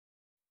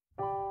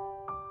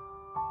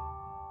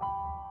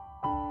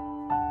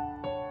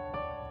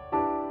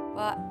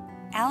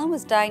Alan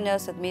was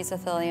diagnosed with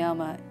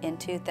mesothelioma in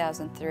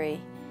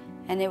 2003,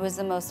 and it was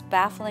the most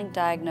baffling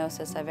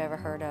diagnosis I've ever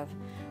heard of.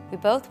 We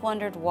both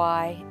wondered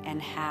why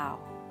and how.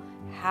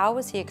 How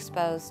was he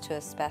exposed to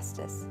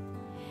asbestos?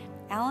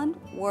 Alan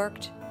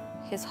worked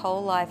his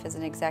whole life as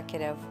an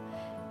executive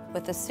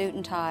with a suit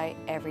and tie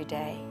every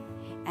day.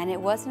 And it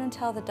wasn't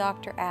until the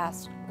doctor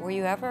asked, "Were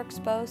you ever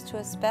exposed to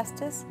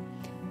asbestos?"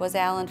 was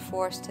Alan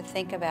forced to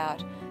think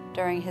about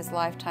during his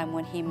lifetime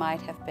when he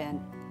might have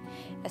been.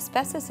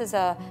 Asbestos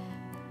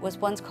was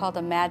once called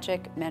a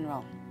magic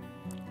mineral.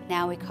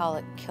 Now we call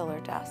it killer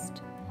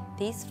dust.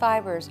 These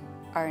fibers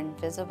are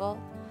invisible.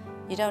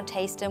 You don't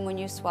taste them when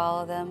you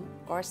swallow them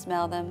or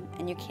smell them,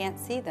 and you can't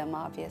see them,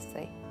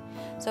 obviously.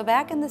 So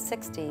back in the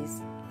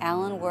 60s,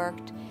 Alan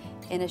worked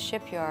in a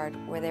shipyard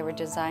where they were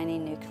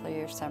designing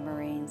nuclear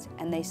submarines,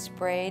 and they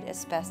sprayed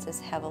asbestos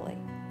heavily.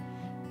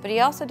 But he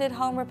also did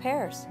home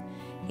repairs.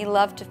 He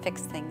loved to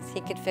fix things.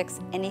 He could fix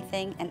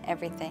anything and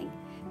everything.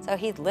 So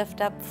he'd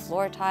lift up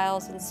floor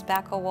tiles and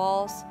spackle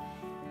walls,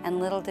 and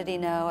little did he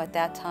know at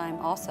that time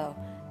also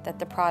that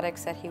the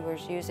products that he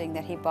was using,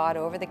 that he bought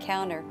over the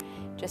counter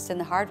just in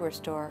the hardware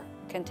store,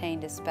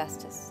 contained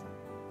asbestos.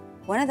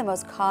 One of the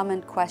most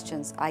common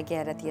questions I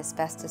get at the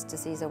Asbestos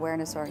Disease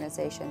Awareness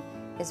Organization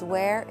is,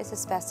 where is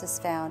asbestos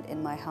found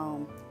in my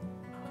home?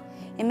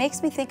 It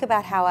makes me think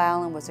about how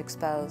Alan was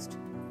exposed,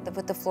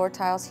 with the floor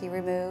tiles he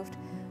removed,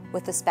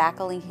 with the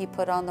spackling he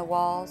put on the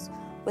walls,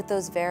 with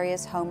those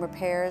various home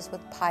repairs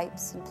with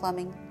pipes and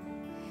plumbing.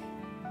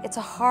 It's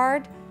a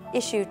hard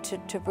issue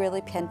to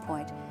really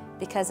pinpoint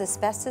because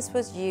asbestos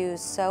was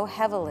used so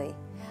heavily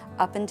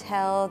up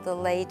until the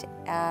late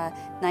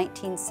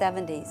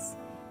 1970s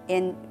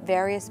in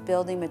various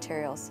building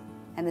materials.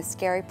 And the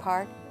scary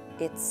part,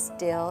 it's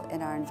still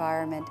in our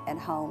environment and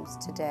homes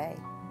today.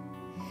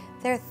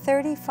 There are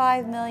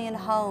 35 million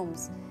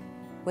homes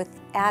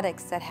with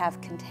attics that have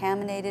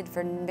contaminated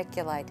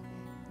vermiculite,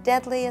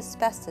 deadly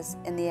asbestos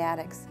in the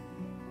attics,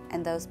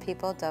 and those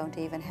people don't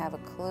even have a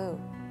clue.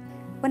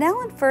 When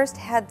Alan first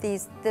had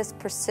this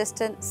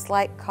persistent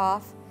slight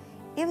cough,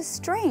 it was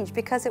strange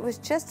because it was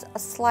just a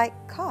slight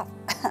cough.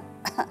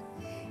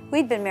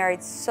 We'd been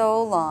married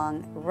so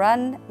long,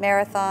 run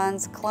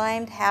marathons,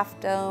 climbed Half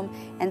Dome,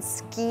 and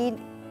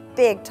skied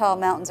big, tall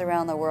mountains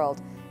around the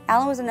world.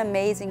 Alan was in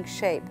amazing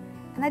shape,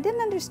 and I didn't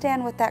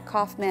understand what that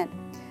cough meant.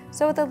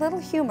 So with a little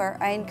humor,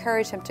 I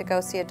encouraged him to go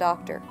see a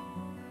doctor.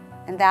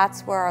 And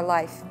that's where our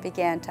life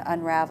began to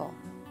unravel.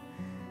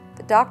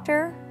 The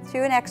doctor,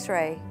 through an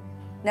x-ray,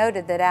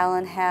 noted that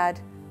Alan had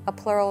a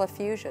pleural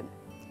effusion.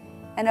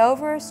 And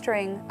over a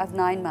string of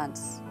 9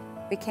 months,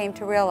 we came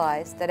to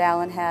realize that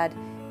Alan had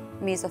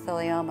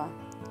mesothelioma.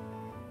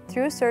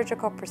 Through a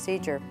surgical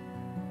procedure,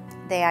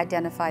 they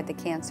identified the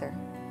cancer.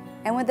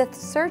 And when the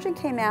surgeon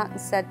came out and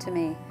said to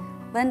me,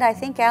 "Linda, I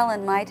think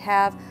Alan might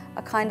have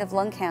a kind of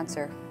lung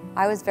cancer,"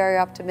 I was very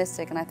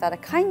optimistic, and I thought, a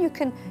kind you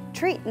can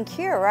treat and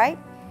cure, right?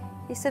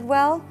 He said,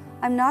 "Well,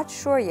 I'm not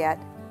sure yet,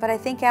 but I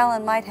think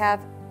Alan might have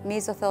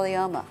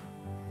mesothelioma."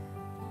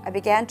 I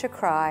began to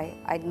cry.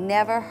 I'd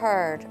never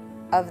heard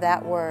of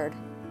that word,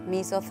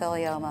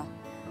 mesothelioma.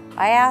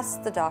 I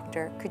asked the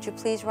doctor, "Could you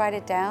please write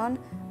it down?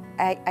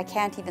 I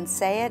can't even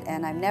say it,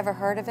 and I've never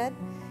heard of it."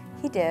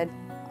 He did,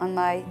 on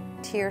my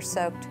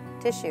tear-soaked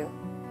tissue.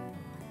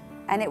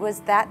 And it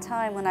was that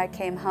time when I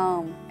came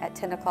home at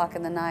 10 o'clock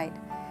in the night,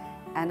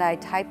 and I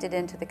typed it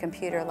into the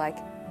computer like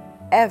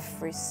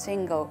every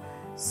single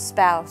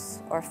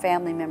spouse or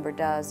family member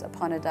does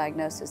upon a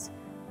diagnosis,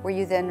 where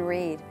you then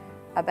read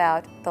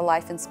about the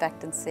life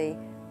expectancy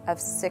of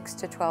 6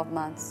 to 12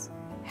 months,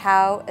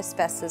 how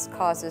asbestos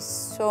causes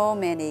so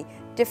many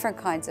different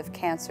kinds of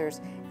cancers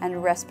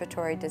and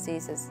respiratory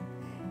diseases,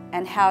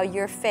 and how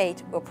your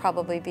fate will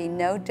probably be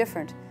no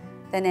different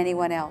than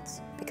anyone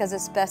else, because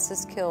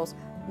asbestos kills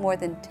more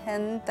than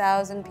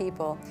 10,000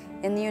 people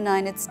in the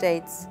United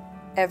States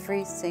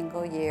every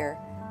single year.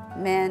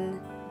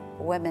 Men,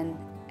 women,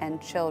 and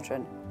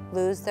children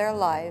lose their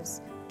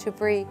lives to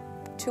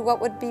what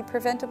would be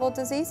preventable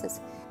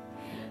diseases.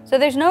 So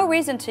there's no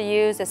reason to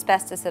use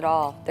asbestos at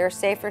all. There are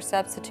safer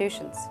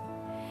substitutions.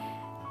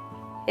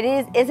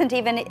 It isn't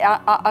even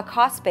a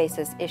cost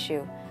basis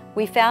issue.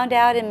 We found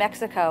out in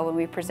Mexico when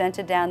we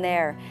presented down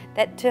there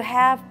that to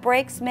have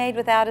brakes made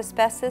without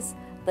asbestos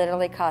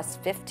literally costs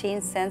 15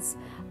 cents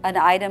an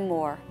item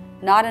more.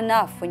 Not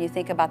enough when you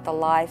think about the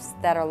lives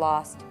that are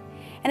lost.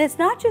 And it's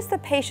not just the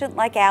patient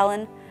like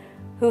Alan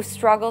who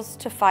struggles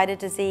to fight a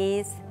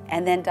disease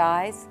and then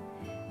dies,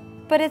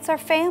 but it's our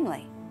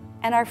family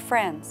and our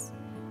friends.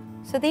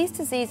 So these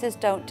diseases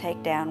don't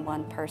take down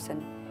one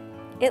person.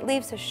 It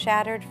leaves a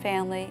shattered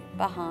family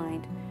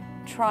behind,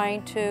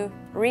 trying to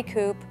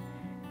recoup,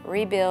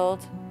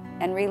 rebuild,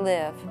 and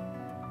relive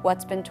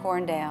what's been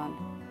torn down,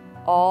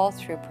 all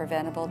through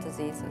preventable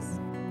diseases.